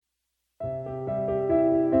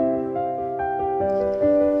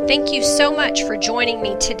Thank you so much for joining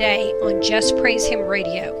me today on Just Praise Him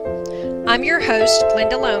Radio. I'm your host,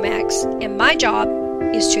 Glenda Lomax, and my job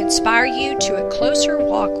is to inspire you to a closer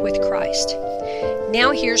walk with Christ.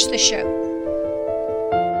 Now here's the show.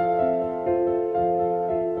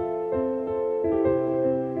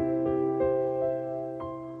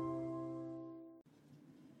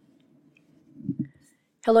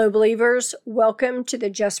 Hello, believers. Welcome to the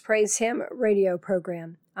Just Praise Him radio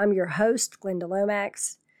program. I'm your host, Glenda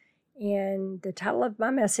Lomax. And the title of my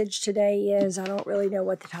message today is, I don't really know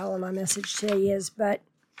what the title of my message today is, but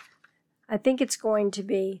I think it's going to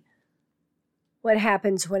be what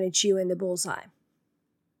happens when it's you in the bullseye.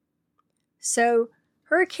 So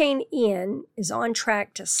Hurricane Ian is on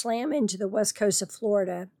track to slam into the west coast of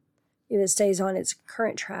Florida if it stays on its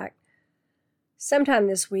current track sometime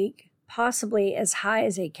this week, possibly as high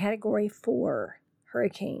as a Category 4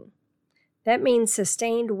 hurricane. That means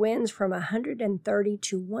sustained winds from 130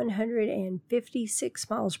 to 156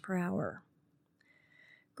 miles per hour.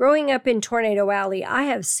 Growing up in Tornado Alley, I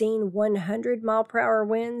have seen 100 mile per hour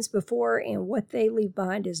winds before, and what they leave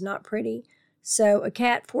behind is not pretty. So a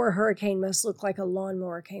Cat 4 hurricane must look like a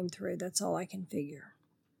lawnmower came through. That's all I can figure.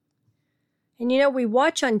 And we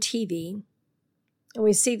watch on TV, and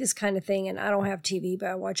we see this kind of thing, and I don't have TV, but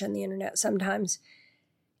I watch on the internet sometimes.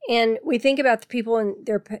 And we think about the people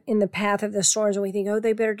in the path of the storms, and we think, oh,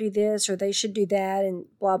 they better do this or they should do that and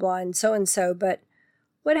blah, blah, and so. But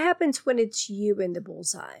what happens when it's you in the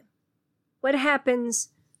bullseye? What happens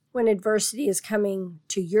when adversity is coming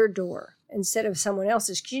to your door instead of someone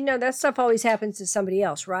else's? Because that stuff always happens to somebody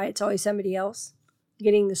else, right? It's always somebody else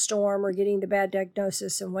getting the storm or getting the bad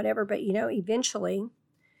diagnosis and whatever. But, eventually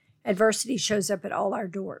adversity shows up at all our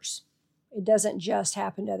doors. It doesn't just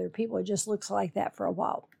happen to other people. It just looks like that for a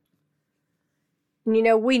while.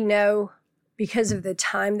 And we know because of the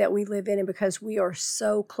time that we live in and because we are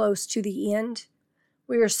so close to the end,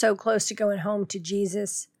 we are so close to going home to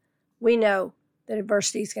Jesus, we know that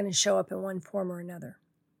adversity is going to show up in one form or another.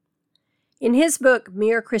 In his book,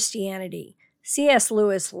 Mere Christianity, C.S.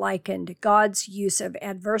 Lewis likened God's use of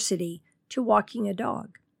adversity to walking a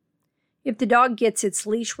dog. If the dog gets its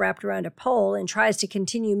leash wrapped around a pole and tries to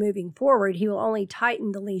continue moving forward, he will only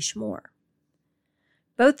tighten the leash more.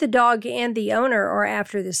 Both the dog and the owner are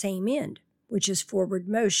after the same end, which is forward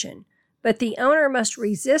motion, but the owner must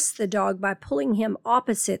resist the dog by pulling him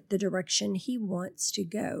opposite the direction he wants to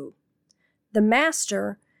go. The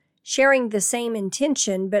master, sharing the same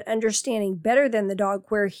intention but understanding better than the dog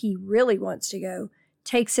where he really wants to go,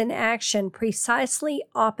 takes an action precisely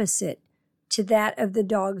opposite to that of the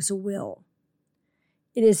dog's will.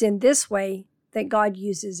 It is in this way that God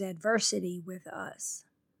uses adversity with us.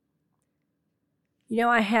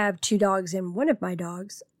 I have 2 dogs, and one of my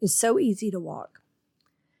dogs is so easy to walk.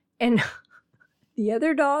 And the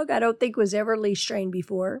other dog, I don't think was ever leash trained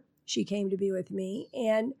before. She came to be with me,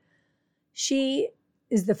 and she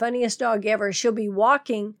is the funniest dog ever. She'll be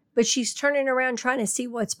walking, but she's turning around trying to see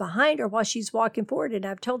what's behind her while she's walking forward. And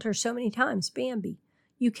I've told her so many times, Bambi,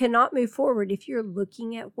 you cannot move forward if you're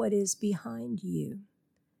looking at what is behind you.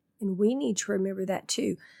 And we need to remember that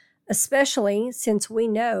too, especially since we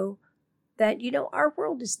know that, our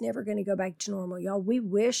world is never going to go back to normal, y'all. We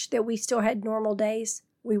wish that we still had normal days.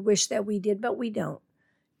 We wish that we did, but we don't.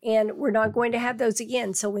 And we're not going to have those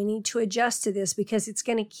again. So we need to adjust to this because it's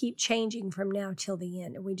going to keep changing from now till the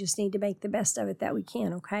end. And we just need to make the best of it that we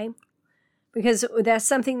can, okay? Because that's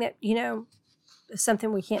something that,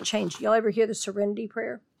 something we can't change. Y'all ever hear the serenity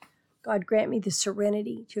prayer? God grant me the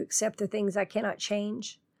serenity to accept the things I cannot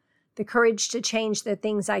change, the courage to change the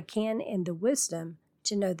things I can, and the wisdom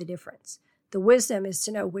to know the difference. The wisdom is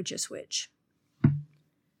to know which is which.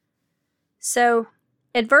 So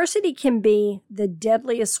adversity can be the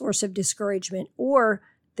deadliest source of discouragement or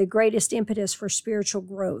the greatest impetus for spiritual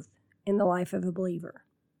growth in the life of a believer.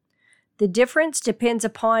 The difference depends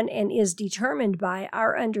upon and is determined by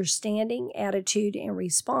our understanding, attitude, and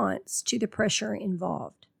response to the pressure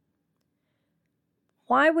involved.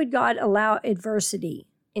 Why would God allow adversity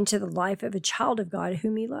into the life of a child of God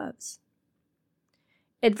whom He loves?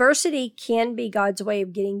 Adversity can be God's way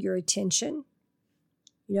of getting your attention.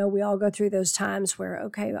 We all go through those times where,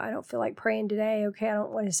 okay, I don't feel like praying today. Okay, I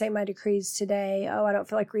don't want to say my decrees today. Oh, I don't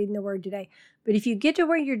feel like reading the word today. But if you get to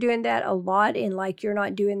where you're doing that a lot and like you're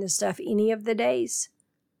not doing this stuff any of the days,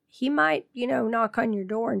 He might, knock on your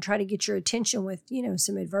door and try to get your attention with,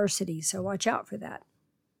 some adversity. So watch out for that.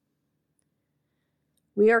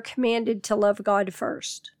 We are commanded to love God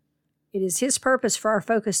first. It is His purpose for our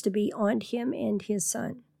focus to be on Him and His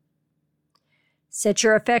Son. Set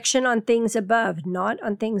your affection on things above, not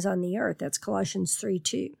on things on the earth. That's Colossians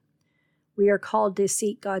 3:2. we are called to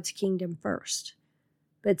seek God's kingdom first.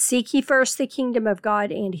 But seek ye first the kingdom of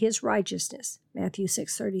God and his righteousness, Matthew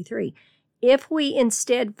 6:33. If we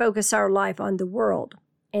instead focus our life on the world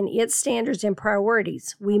and its standards and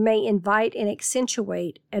priorities, we may invite and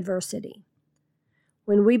accentuate adversity.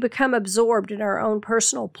 When we become absorbed in our own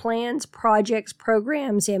personal plans, projects,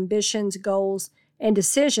 programs, ambitions, goals, and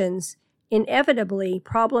decisions, inevitably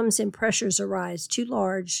problems and pressures arise too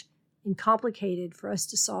large and complicated for us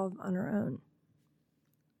to solve on our own.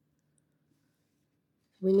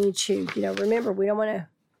 We need to, remember, we don't want to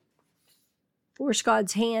force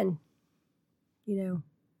God's hand,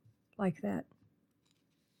 like that.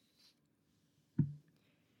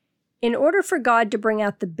 In order for God to bring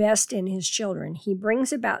out the best in his children, he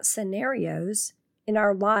brings about scenarios in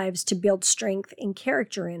our lives to build strength and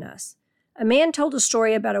character in us. A man told a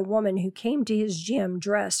story about a woman who came to his gym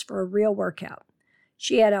dressed for a real workout.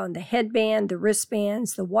 She had on the headband, the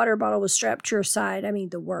wristbands, the water bottle was strapped to her side.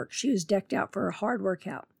 The work. She was decked out for a hard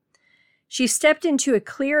workout. She stepped into a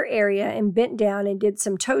clear area and bent down and did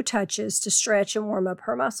some toe touches to stretch and warm up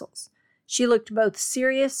her muscles. She looked both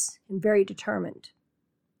serious and very determined.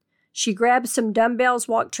 She grabbed some dumbbells,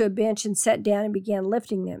 walked to a bench, and sat down and began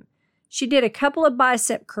lifting them. She did a couple of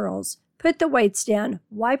bicep curls, put the weights down,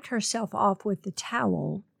 wiped herself off with the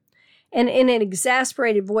towel, and in an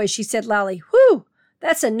exasperated voice, she said loudly, "Whew!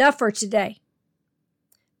 That's enough for today."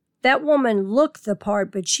 That woman looked the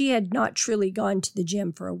part, but she had not truly gone to the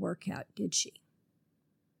gym for a workout, did she?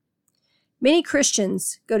 Many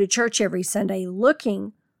Christians go to church every Sunday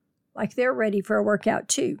looking like they're ready for a workout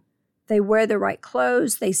too. They wear the right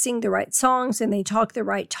clothes, they sing the right songs, and they talk the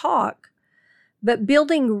right talk. But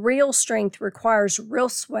building real strength requires real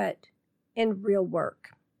sweat and real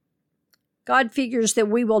work. God figures that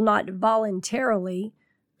we will not voluntarily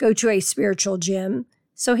go to a spiritual gym,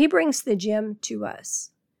 so he brings the gym to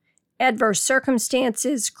us. Adverse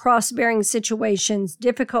circumstances, cross-bearing situations,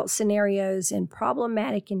 difficult scenarios, and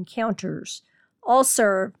problematic encounters all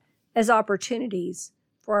serve as opportunities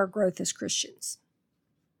for our growth as Christians.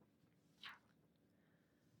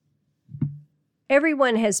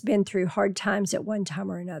 Everyone has been through hard times at one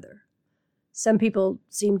time or another. Some people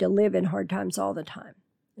seem to live in hard times all the time,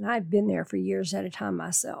 and I've been there for years at a time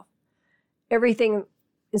myself. Everything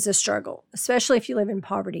is a struggle, especially if you live in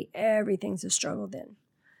poverty. Everything's a struggle then.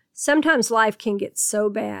 Sometimes life can get so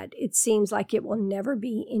bad, it seems like it will never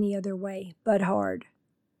be any other way but hard.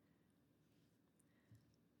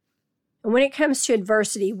 And when it comes to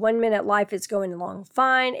adversity, 1 minute life is going along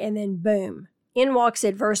fine, and then boom, in walks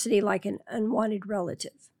adversity like an unwanted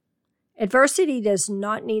relative. Adversity does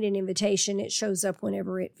not need an invitation. It shows up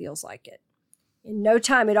whenever it feels like it. In no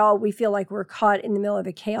time at all, we feel like we're caught in the middle of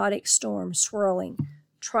a chaotic storm, swirling,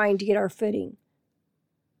 trying to get our footing.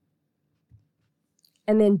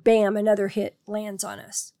 And then bam, another hit lands on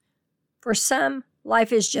us. For some,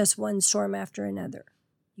 life is just one storm after another.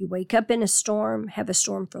 You wake up in a storm, have a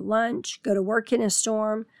storm for lunch, go to work in a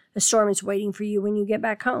storm is waiting for you when you get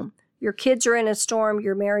back home. Your kids are in a storm,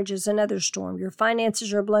 your marriage is another storm, your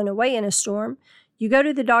finances are blown away in a storm. You go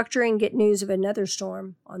to the doctor and get news of another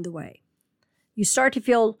storm on the way. You start to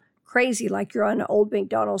feel crazy like you're on an old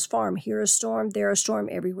McDonald's farm. Here a storm, there a storm,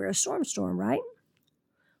 everywhere a storm, right?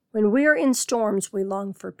 When we are in storms, we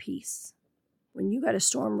long for peace. When you got a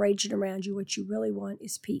storm raging around you, what you really want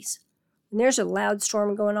is peace. When there's a loud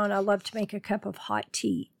storm going on, I love to make a cup of hot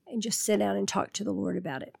tea and just sit down and talk to the Lord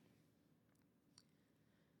about it.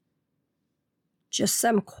 Just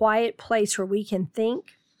some quiet place where we can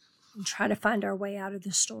think and try to find our way out of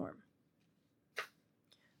the storm.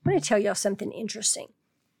 I'm going to tell y'all something interesting.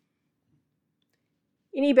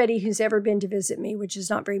 Anybody who's ever been to visit me, which is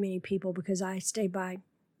not very many people because I stay by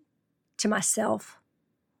myself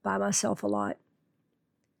a lot.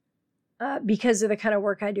 Because of the kind of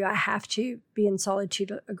work I do, I have to be in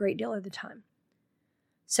solitude a great deal of the time.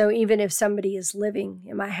 So even if somebody is living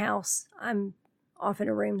in my house, I'm off in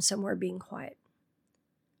a room somewhere being quiet.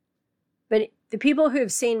 But the people who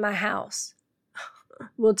have seen my house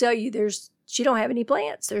will tell you she don't have any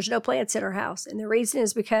plants. There's no plants in her house. And the reason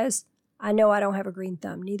is because I know I don't have a green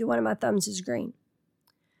thumb. Neither one of my thumbs is green.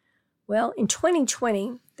 Well, in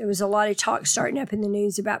 2020, there was a lot of talk starting up in the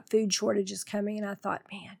news about food shortages coming. And I thought,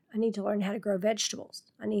 man, I need to learn how to grow vegetables.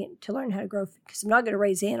 I need to learn how to grow, because I'm not going to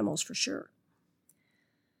raise animals for sure.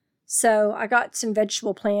 So I got some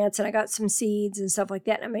vegetable plants and I got some seeds and stuff like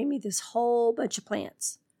that. And I made me this whole bunch of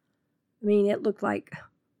plants. I mean, it looked like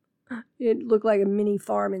a mini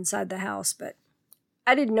farm inside the house, but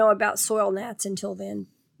I didn't know about soil gnats until then.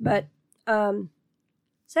 But I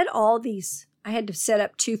had to set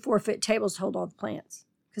up 2 4-foot tables to hold all the plants.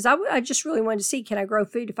 because I just really wanted to see, can I grow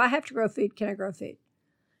food? If I have to grow food, can I grow food?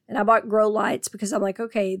 And I bought grow lights because I'm like,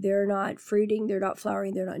 okay, they're not fruiting, they're not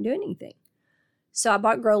flowering, they're not doing anything. So I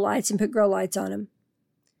bought grow lights and put grow lights on them.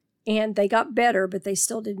 And they got better, but they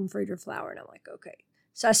still didn't fruit or flower. And I'm like, okay.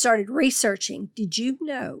 So I started researching. Did you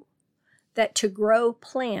know that to grow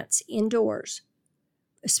plants indoors,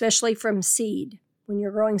 especially from seed, when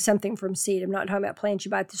you're growing something from seed, I'm not talking about plants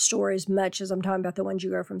you buy at the store as much as I'm talking about the ones you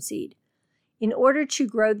grow from seed. In order to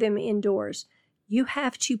grow them indoors, you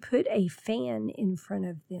have to put a fan in front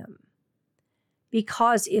of them.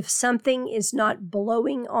 Because if something is not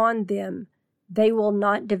blowing on them, they will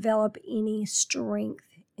not develop any strength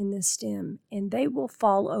in the stem, and they will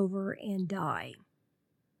fall over and die.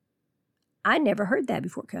 I never heard that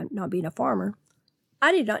before, not being a farmer.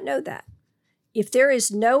 I did not know that. If there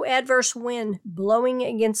is no adverse wind blowing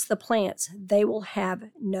against the plants, they will have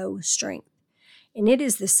no strength. And it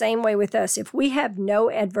is the same way with us. If we have no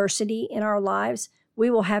adversity in our lives, we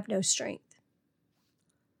will have no strength.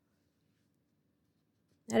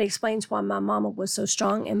 That explains why my mama was so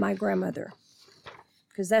strong and my grandmother,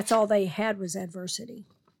 because that's all they had was adversity.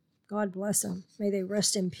 God bless them. May they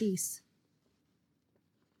rest in peace.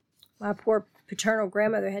 My poor paternal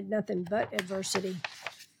grandmother had nothing but adversity.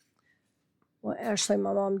 Well, actually,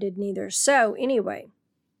 my mom did neither. So anyway,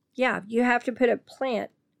 yeah, you have to put a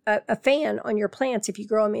fan on your plants if you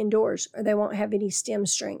grow them indoors, or they won't have any stem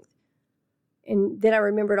strength. And then I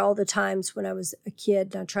remembered all the times when I was a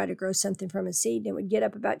kid and I tried to grow something from a seed, and it would get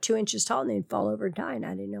up about 2 inches tall and then fall over and die, and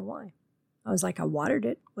I didn't know why. I was like, I watered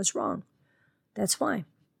it. What's wrong? That's why.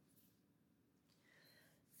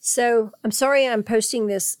 So I'm sorry I'm posting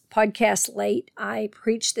this podcast late. I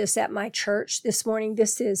preached this at my church this morning.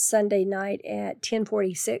 This is Sunday night at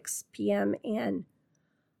 10:46 p.m. And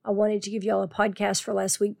I wanted to give y'all a podcast for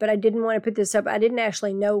last week, but I didn't want to put this up. I didn't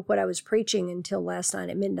actually know what I was preaching until last night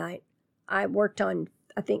at midnight. I worked on,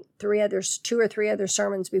 I think, 2 or 3 other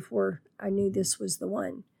sermons before I knew this was the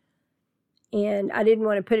one. And I didn't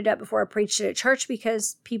want to put it up before I preached it at church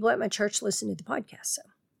because people at my church listen to the podcast, so,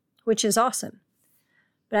 which is awesome.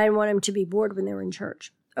 But I didn't want them to be bored when they were in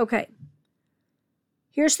church. Okay.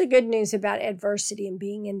 Here's the good news about adversity and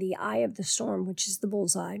being in the eye of the storm, which is the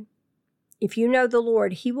bullseye. If you know the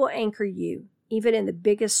Lord, He will anchor you, even in the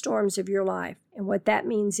biggest storms of your life. And what that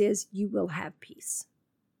means is you will have peace.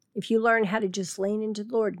 If you learn how to just lean into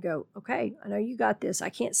the Lord and go, okay, I know you got this. I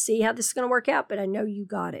can't see how this is going to work out, but I know you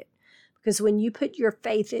got it. Because when you put your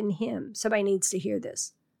faith in Him, somebody needs to hear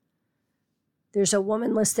this. There's a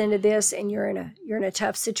woman listening to this and you're in a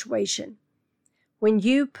tough situation. When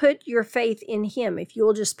you put your faith in Him, if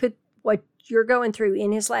you'll just put what you're going through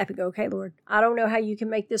in His lap and go, okay, Lord, I don't know how you can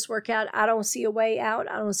make this work out. I don't see a way out.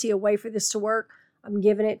 I don't see a way for this to work. I'm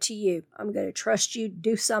giving it to you. I'm going to trust you.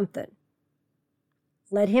 Do something.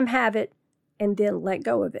 Let Him have it and then let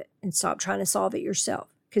go of it and stop trying to solve it yourself.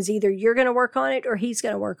 Because either you're going to work on it or He's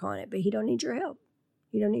going to work on it, but He don't need your help.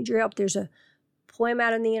 He don't need your help. There's a poem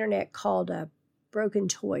out on the internet called Broken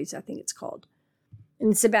Toys, I think it's called.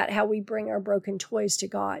 And it's about how we bring our broken toys to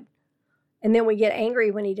God. And then we get angry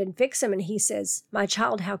when He didn't fix them. And He says, my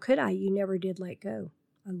child, how could I? You never did let go.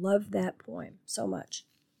 I love that poem so much.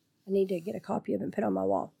 I need to get a copy of it and put it on my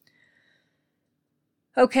wall.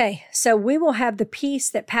 Okay, so we will have the peace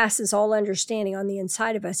that passes all understanding on the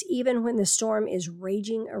inside of us, even when the storm is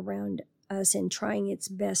raging around us and trying its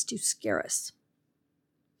best to scare us.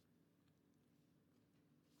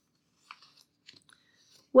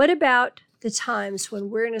 What about the times when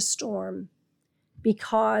we're in a storm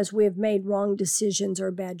because we have made wrong decisions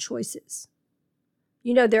or bad choices?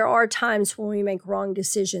 You know, there are times when we make wrong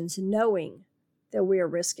decisions knowing that we are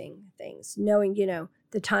risking things, knowing,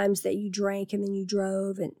 the times that you drank and then you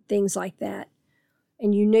drove and things like that.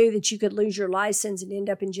 And you knew that you could lose your license and end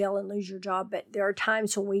up in jail and lose your job. But there are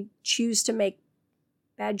times when we choose to make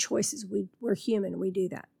bad choices. We're human. We do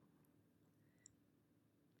that.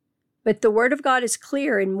 But the Word of God is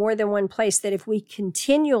clear in more than one place that if we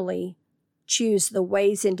continually choose the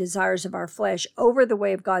ways and desires of our flesh over the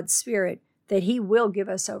way of God's Spirit, that He will give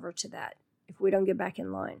us over to that. If we don't get back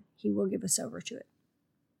in line, He will give us over to it.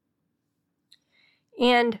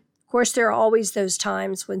 And, of course, there are always those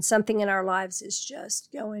times when something in our lives is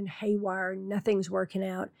just going haywire, nothing's working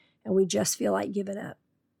out, and we just feel like giving up.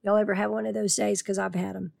 Y'all ever have one of those days? Because I've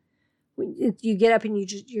had them. You get up and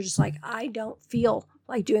you're just like, I don't feel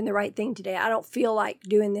like doing the right thing today. I don't feel like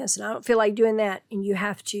doing this, and I don't feel like doing that. And you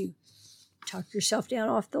have to talk yourself down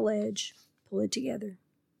off the ledge, pull it together.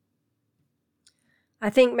 I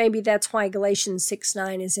think maybe that's why Galatians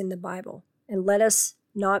 6:9 is in the Bible. And let us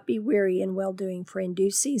not be weary in well-doing, for in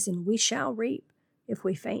due season we shall reap if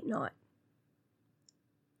we faint not.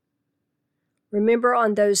 Remember,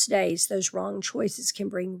 on those days, those wrong choices can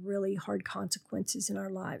bring really hard consequences in our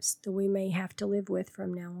lives that we may have to live with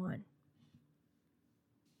from now on.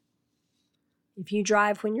 If you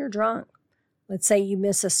drive when you're drunk, let's say you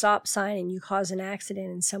miss a stop sign and you cause an accident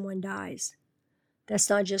and someone dies, that's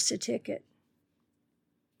not just a ticket.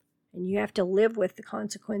 And you have to live with the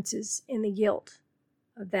consequences and the guilt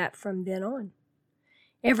of that from then on.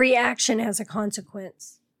 Every action has a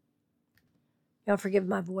consequence. Y'all forgive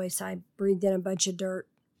my voice. I breathed in a bunch of dirt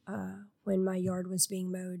when my yard was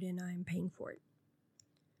being mowed, and I'm paying for it.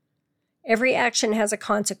 Every action has a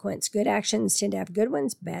consequence. Good actions tend to have good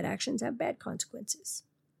ones. Bad actions have bad consequences.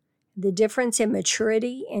 The difference in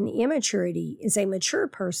maturity and immaturity is a mature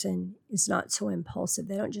person is not so impulsive.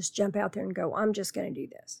 They don't just jump out there and go, I'm just going to do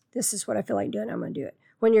this. This is what I feel like doing. I'm going to do it.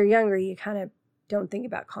 When you're younger, you kind of don't think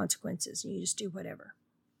about consequences. You just do whatever.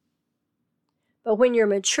 But when you're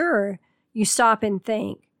mature, you stop and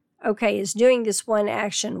think, okay, is doing this one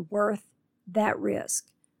action worth that risk?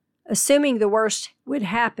 Assuming the worst would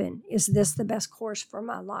happen, is this the best course for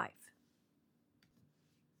my life?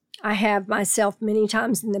 I have myself many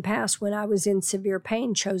times in the past when I was in severe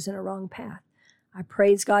pain chosen a wrong path. I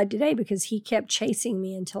praise God today because He kept chasing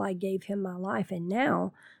me until I gave Him my life. And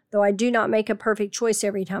now, though I do not make a perfect choice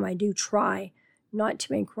every time, I do try not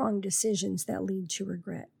to make wrong decisions that lead to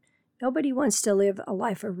regret. Nobody wants to live a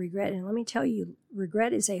life of regret. And let me tell you,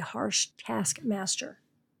 regret is a harsh taskmaster.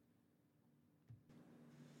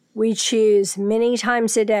 We choose many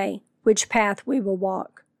times a day which path we will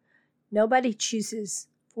walk. Nobody chooses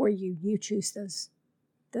for you. You choose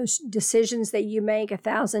those decisions that you make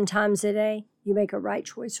 1,000 times a day. You make a right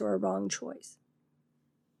choice or a wrong choice.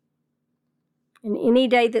 And any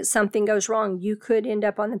day that something goes wrong, you could end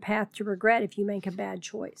up on the path to regret if you make a bad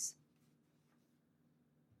choice.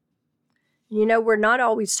 You know, we're not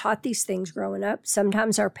always taught these things growing up.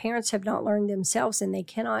 Sometimes our parents have not learned themselves, and they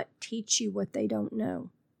cannot teach you what they don't know.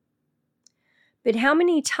 But how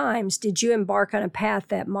many times did you embark on a path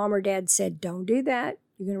that mom or dad said, don't do that,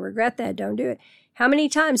 you're going to regret that, don't do it? How many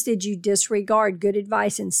times did you disregard good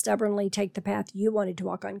advice and stubbornly take the path you wanted to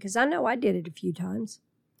walk on? Because I know I did it a few times.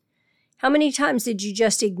 How many times did you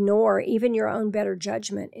just ignore even your own better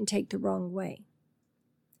judgment and take the wrong way?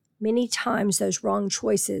 Many times those wrong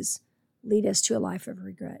choices lead us to a life of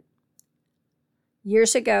regret.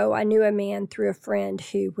 Years ago, I knew a man through a friend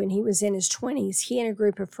who, when he was in his 20s, he and a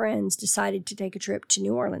group of friends decided to take a trip to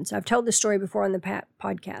New Orleans. I've told this story before on the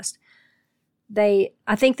podcast. I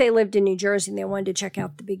think they lived in New Jersey and they wanted to check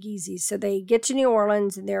out the Big Easy. So they get to New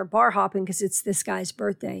Orleans and they're bar hopping because it's this guy's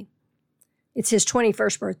birthday. It's his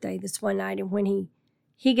 21st birthday this one night. And when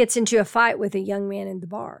he gets into a fight with a young man in the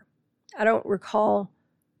bar. I don't recall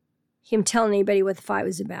him telling anybody what the fight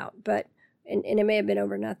was about, but and it may have been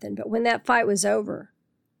over nothing. But when that fight was over,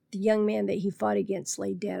 the young man that he fought against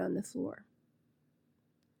lay dead on the floor.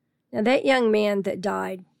 Now, that young man that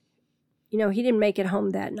died, he didn't make it home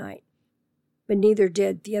that night, but neither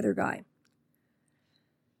did the other guy.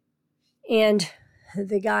 And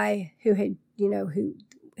the guy who had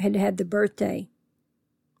the birthday,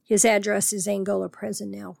 his address is Angola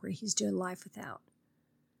Prison now, where he's doing life without.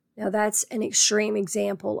 Now, that's an extreme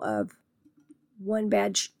example of one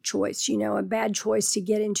bad choice, a bad choice to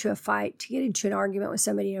get into a fight, to get into an argument with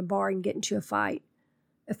somebody in a bar and get into a fight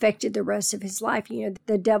affected the rest of his life.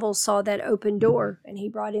 The devil saw that open door and he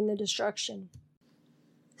brought in the destruction.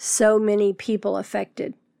 So many people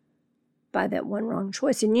affected by that one wrong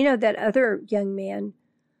choice. And that other young man,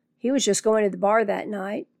 he was just going to the bar that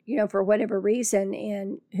night, for whatever reason.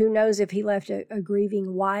 And who knows if he left a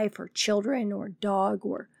grieving wife or children or dog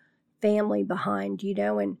or family behind,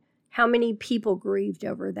 and how many people grieved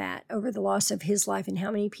over that, over the loss of his life, and how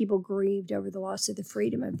many people grieved over the loss of the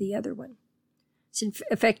freedom of the other one. It's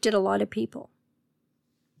affected a lot of people.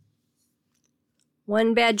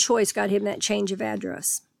 One bad choice got him that change of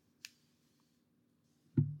address.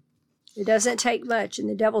 It doesn't take much, and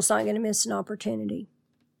the devil's not going to miss an opportunity.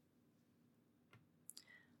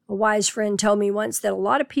 A wise friend told me once that a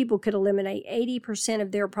lot of people could eliminate 80%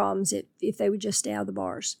 of their problems if they would just stay out of the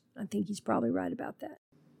bars. I think he's probably right about that.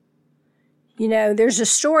 There's a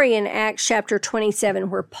story in Acts chapter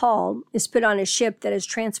 27 where Paul is put on a ship that is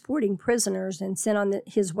transporting prisoners and sent on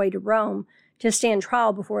his way to Rome to stand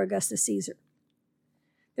trial before Augustus Caesar.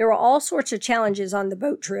 There were all sorts of challenges on the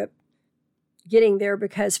boat trip getting there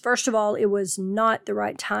because, first of all, it was not the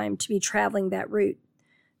right time to be traveling that route.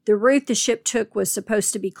 The route the ship took was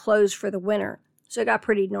supposed to be closed for the winter, so it got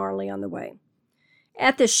pretty gnarly on the way.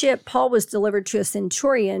 At the ship, Paul was delivered to a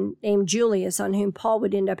centurion named Julius, on whom Paul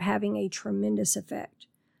would end up having a tremendous effect,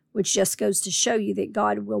 which just goes to show you that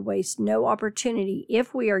God will waste no opportunity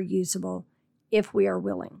if we are usable if we are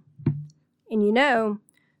willing. And you know,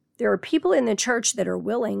 there are people in the church that are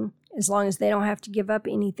willing as long as they don't have to give up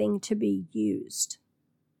anything to be used.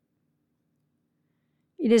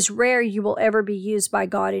 It is rare you will ever be used by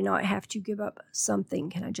God and not have to give up something.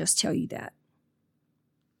 Can I just tell you that?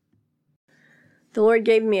 The Lord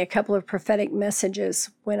gave me a couple of prophetic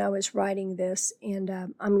messages when I was writing this, and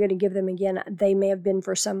I'm going to give them again. They may have been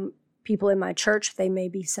for some people in my church. They may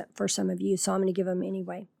be for some of you, so I'm going to give them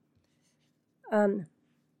anyway.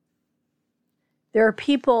 There are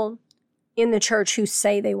people in the church who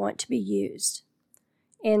say they want to be used.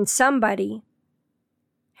 And somebody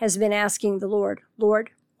has been asking the Lord, Lord,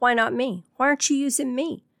 why not me? Why aren't you using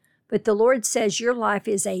me? But the Lord says your life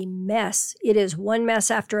is a mess. It is one mess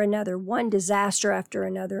after another, one disaster after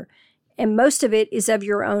another. And most of it is of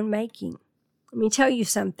your own making. Let me tell you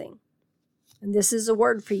something. And this is a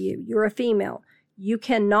word for you. You're a female. You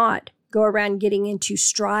cannot go around getting into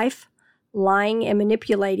strife, lying, and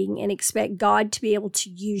manipulating and expect God to be able to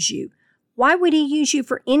use you. Why would he use you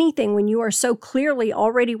for anything when you are so clearly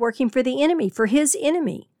already working for the enemy, for his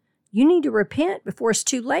enemy? You need to repent before it's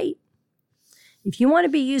too late. If you want to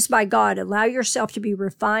be used by God, allow yourself to be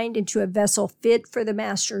refined into a vessel fit for the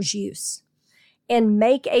master's use. And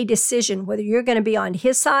make a decision whether you're going to be on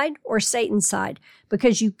his side or Satan's side,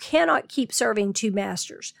 because you cannot keep serving two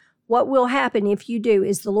masters. What will happen if you do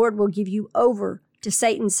is the Lord will give you over to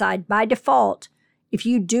Satan's side by default if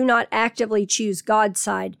you do not actively choose God's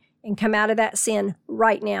side and come out of that sin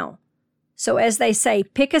right now. So as they say,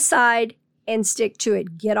 pick a side and stick to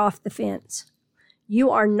it. Get off the fence. You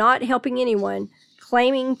are not helping anyone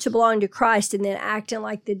claiming to belong to Christ and then acting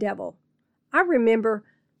like the devil. I remember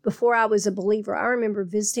before I was a believer, I remember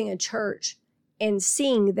visiting a church and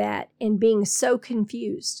seeing that and being so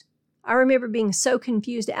confused. I remember being so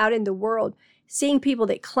confused out in the world, seeing people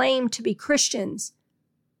that claimed to be Christians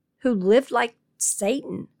who lived like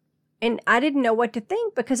Satan. And I didn't know what to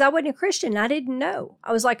think because I wasn't a Christian. I didn't know.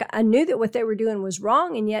 I was like, I knew that what they were doing was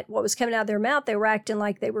wrong, and yet what was coming out of their mouth, they were acting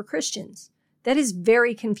like they were Christians. That is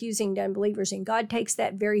very confusing to unbelievers, and God takes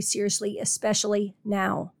that very seriously, especially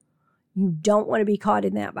now. You don't want to be caught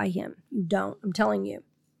in that by him. You don't. I'm telling you.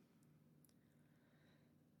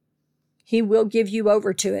 He will give you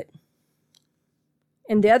over to it.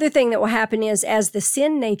 And the other thing that will happen is as the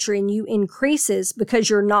sin nature in you increases because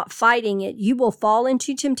you're not fighting it, you will fall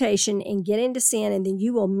into temptation and get into sin, and then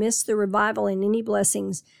you will miss the revival and any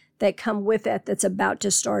blessings that come with it that's about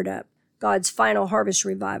to start up. God's final harvest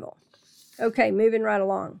revival. Okay, moving right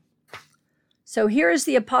along. So here is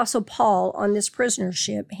the Apostle Paul on this prisoner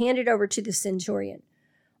ship handed over to the centurion.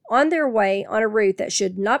 On their way on a route that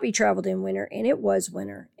should not be traveled in winter, and it was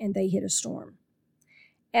winter, and they hit a storm.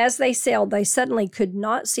 As they sailed, they suddenly could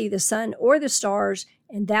not see the sun or the stars,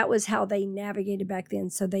 and that was how they navigated back then,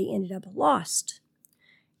 so they ended up lost.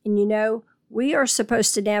 And you know, we are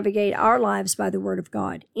supposed to navigate our lives by the Word of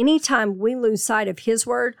God. Anytime we lose sight of His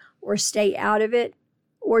Word or stay out of it,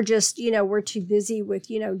 or just, we're too busy with,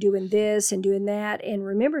 doing this and doing that. And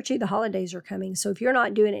remember, too, the holidays are coming. So if you're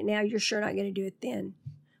not doing it now, you're sure not going to do it then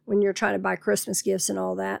when you're trying to buy Christmas gifts and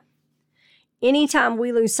all that. Anytime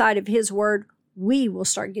we lose sight of His Word, we will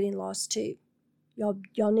start getting lost too.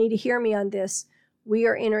 Y'all need to hear me on this. We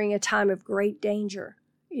are entering a time of great danger.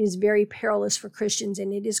 It is very perilous for Christians,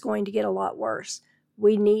 and it is going to get a lot worse.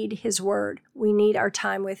 We need His Word. We need our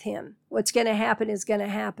time with Him. What's going to happen is going to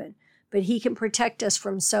happen, but He can protect us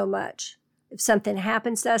from so much. If something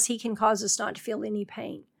happens to us, He can cause us not to feel any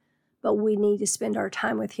pain, but we need to spend our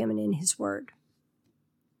time with Him and in His Word.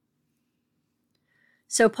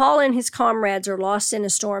 So Paul and his comrades are lost in a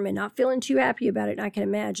storm and not feeling too happy about it, I can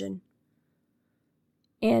imagine.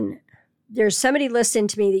 And there's somebody listening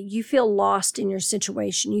to me that you feel lost in your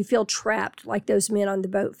situation. You feel trapped like those men on the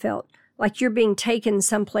boat felt, like you're being taken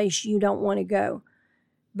someplace you don't want to go.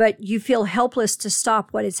 But you feel helpless to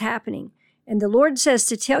stop what is happening. And the Lord says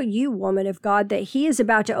to tell you, woman of God, that He is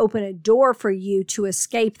about to open a door for you to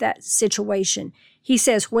escape that situation. He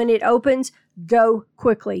says, when it opens, go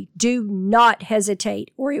quickly. Do not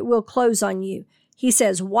hesitate, or it will close on you. He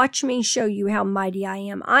says, watch me show you how mighty I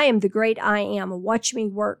am. I am the great I am. Watch me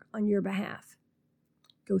work on your behalf.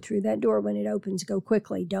 Go through that door when it opens. Go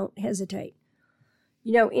quickly. Don't hesitate.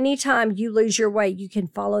 Anytime you lose your way, you can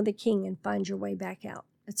follow the King and find your way back out.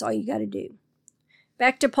 That's all you got to do.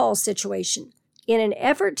 Back to Paul's situation. In an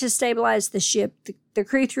effort to stabilize the ship, the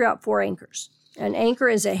crew threw out 4 anchors. An anchor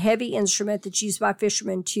is a heavy instrument that's used by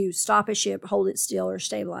fishermen to stop a ship, hold it still, or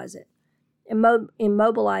stabilize it,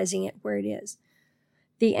 immobilizing it where it is.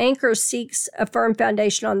 The anchor seeks a firm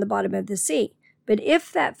foundation on the bottom of the sea. But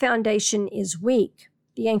if that foundation is weak,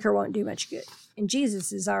 the anchor won't do much good. And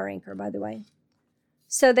Jesus is our anchor, by the way.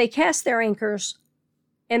 So they cast their anchors,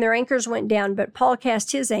 and their anchors went down, but Paul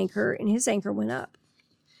cast his anchor, and his anchor went up.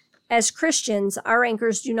 As Christians, our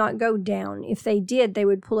anchors do not go down. If they did, they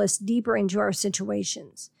would pull us deeper into our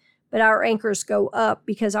situations. But our anchors go up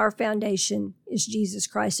because our foundation is Jesus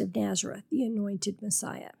Christ of Nazareth, the anointed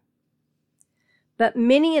Messiah. But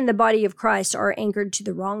many in the body of Christ are anchored to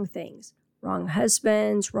the wrong things. Wrong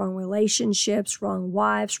husbands, wrong relationships, wrong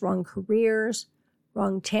wives, wrong careers,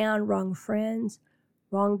 wrong town, wrong friends,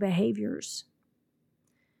 wrong behaviors.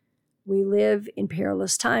 We live in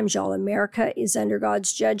perilous times, y'all. America is under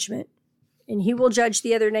God's judgment, and he will judge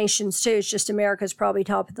the other nations too. It's just America's probably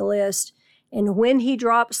top of the list. And when he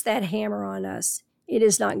drops that hammer on us, it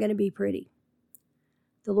is not going to be pretty.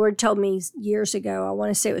 The Lord told me years ago, I want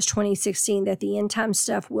to say it was 2016, that the end time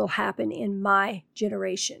stuff will happen in my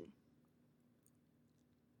generation.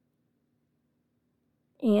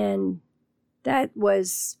 And that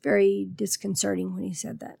was very disconcerting when he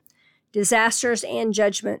said that. Disasters and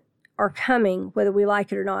judgment are coming, whether we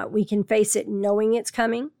like it or not. We can face it knowing it's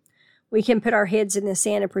coming. We can put our heads in the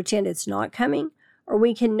sand and pretend it's not coming, or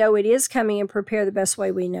we can know it is coming and prepare the best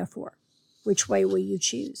way we know for. Which way will you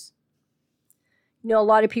choose? You know, a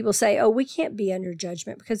lot of people say, oh, we can't be under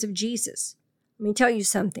judgment because of Jesus. Let me tell you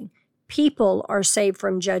something. People are saved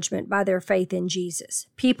from judgment by their faith in Jesus.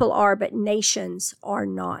 People are, but nations are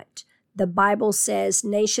not. The Bible says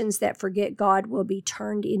nations that forget God will be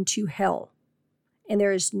turned into hell. And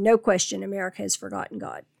there is no question America has forgotten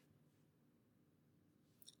God.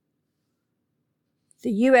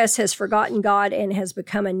 The U.S. has forgotten God and has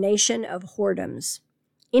become a nation of whoredoms.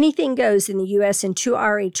 Anything goes in the U.S., and to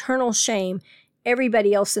our eternal shame,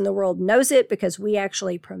 everybody else in the world knows it because we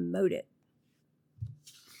actually promote it.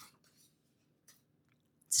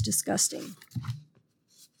 It's disgusting.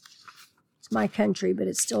 It's my country, but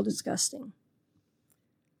it's still disgusting.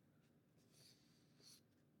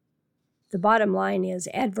 The bottom line is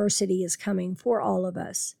adversity is coming for all of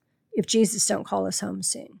us if Jesus don't call us home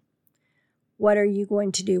soon. What are you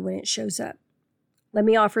going to do when it shows up? Let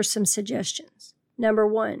me offer some suggestions. Number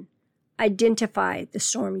 1, identify the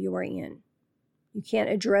storm you are in. You can't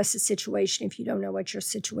address a situation if you don't know what your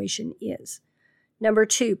situation is. Number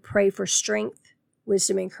 2, pray for strength,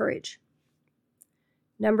 wisdom, and courage.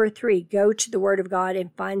 Number 3, go to the Word of God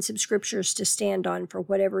and find some scriptures to stand on for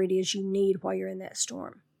whatever it is you need while you're in that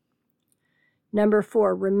storm. Number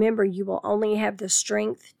 4, remember you will only have the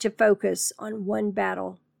strength to focus on one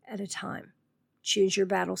battle at a time. Choose your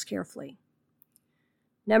battles carefully.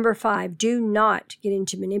 Number 5, do not get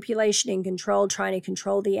into manipulation and control, trying to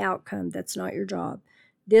control the outcome. That's not your job.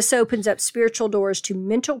 This opens up spiritual doors to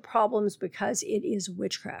mental problems because it is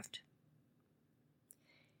witchcraft.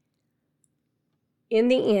 In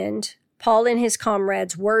the end, Paul and his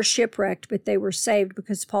comrades were shipwrecked, but they were saved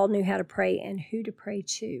because Paul knew how to pray and who to pray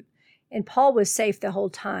to. And Paul was safe the whole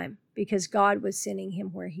time because God was sending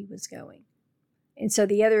him where he was going. And so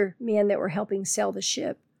the other men that were helping sail the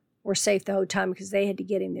ship were safe the whole time because they had to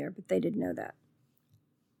get him there, but they didn't know that.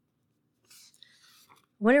 I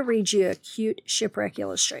want to read you a cute shipwreck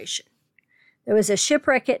illustration. There was a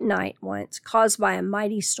shipwreck at night once caused by a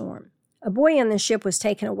mighty storm. A boy on the ship was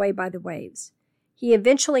taken away by the waves. He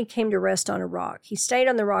eventually came to rest on a rock. He stayed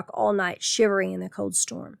on the rock all night, shivering in the cold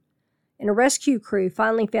storm. And a rescue crew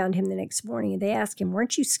finally found him the next morning, and they asked him,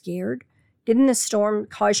 "Weren't you scared? Didn't the storm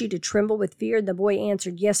cause you to tremble with fear?" And the boy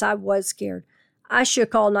answered, "Yes, I was scared. I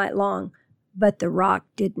shook all night long, but the rock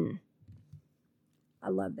didn't." I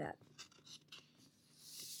love that.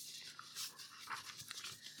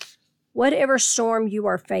 Whatever storm you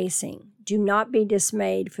are facing, do not be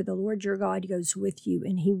dismayed, for the Lord your God goes with you,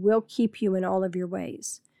 and he will keep you in all of your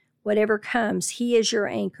ways. Whatever comes, he is your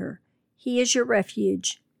anchor. He is your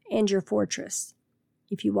refuge and your fortress,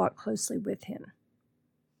 if you walk closely with him.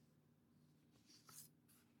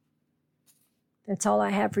 That's all I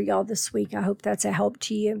have for y'all this week. I hope that's a help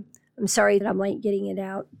to you. I'm sorry that I'm late getting it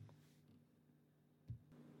out.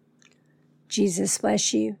 Jesus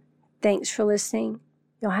bless you. Thanks for listening.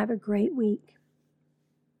 Y'all have a great week.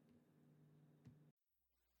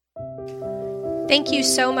 Thank you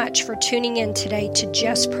so much for tuning in today to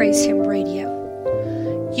Just Praise Him Radio.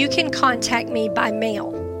 You can contact me by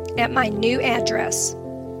mail at my new address,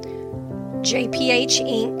 JPH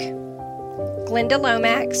Inc., Glenda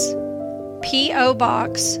Lomax, P.O.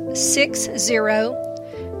 Box 60,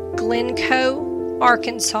 Glencoe,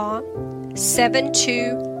 Arkansas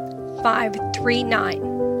 72539,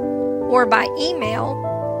 or by email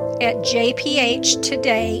at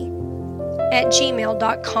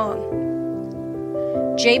jphtoday@gmail.com.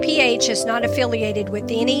 JPH is not affiliated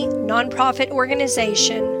with any nonprofit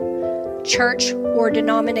organization, church, or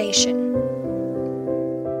denomination.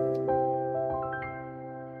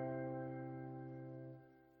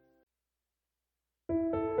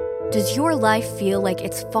 Does your life feel like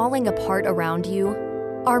it's falling apart around you?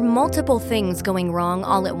 Are multiple things going wrong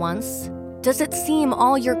all at once? Does it seem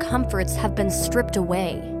all your comforts have been stripped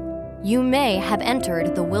away? You may have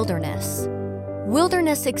entered the wilderness.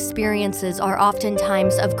 Wilderness experiences are often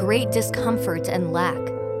times of great discomfort and lack.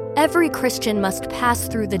 Every Christian must pass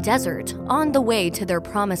through the desert on the way to their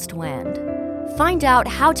promised land. Find out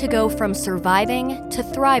how to go from surviving to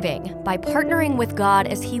thriving by partnering with God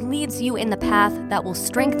as He leads you in the path that will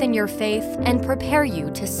strengthen your faith and prepare you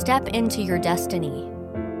to step into your destiny.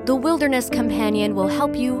 The Wilderness Companion will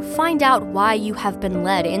help you find out why you have been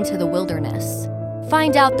led into the wilderness.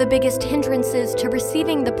 Find out the biggest hindrances to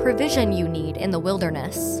receiving the provision you need in the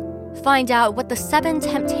wilderness. Find out what the 7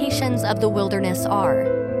 temptations of the wilderness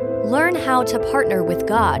are. Learn how to partner with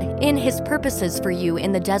God in His purposes for you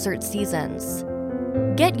in the desert seasons.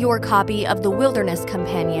 Get your copy of The Wilderness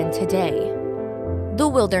Companion today. The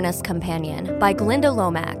Wilderness Companion by Glenda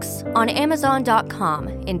Lomax on Amazon.com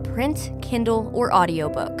in print, Kindle, or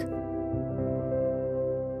audiobook.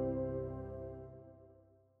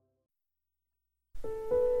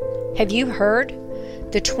 Have you heard?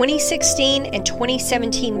 The 2016 and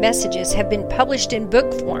 2017 messages have been published in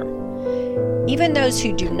book form. Even those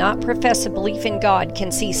who do not profess a belief in God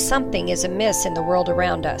can see something is amiss in the world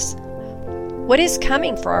around us. What is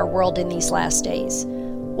coming for our world in these last days?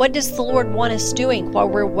 What does the Lord want us doing while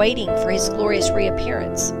we're waiting for His glorious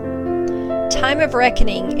reappearance? Time of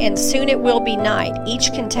Reckoning and Soon It Will Be Night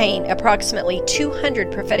each contain approximately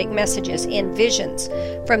 200 prophetic messages and visions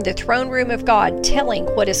from the throne room of God telling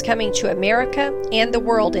what is coming to America and the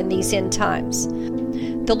world in these end times.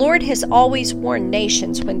 The Lord has always warned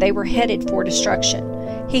nations when they were headed for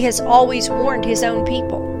destruction. He has always warned His own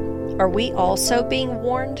people. Are we also being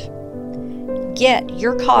warned? Get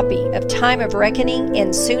your copy of Time of Reckoning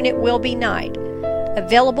and Soon It Will Be Night,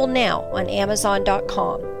 available now on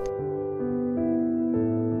Amazon.com.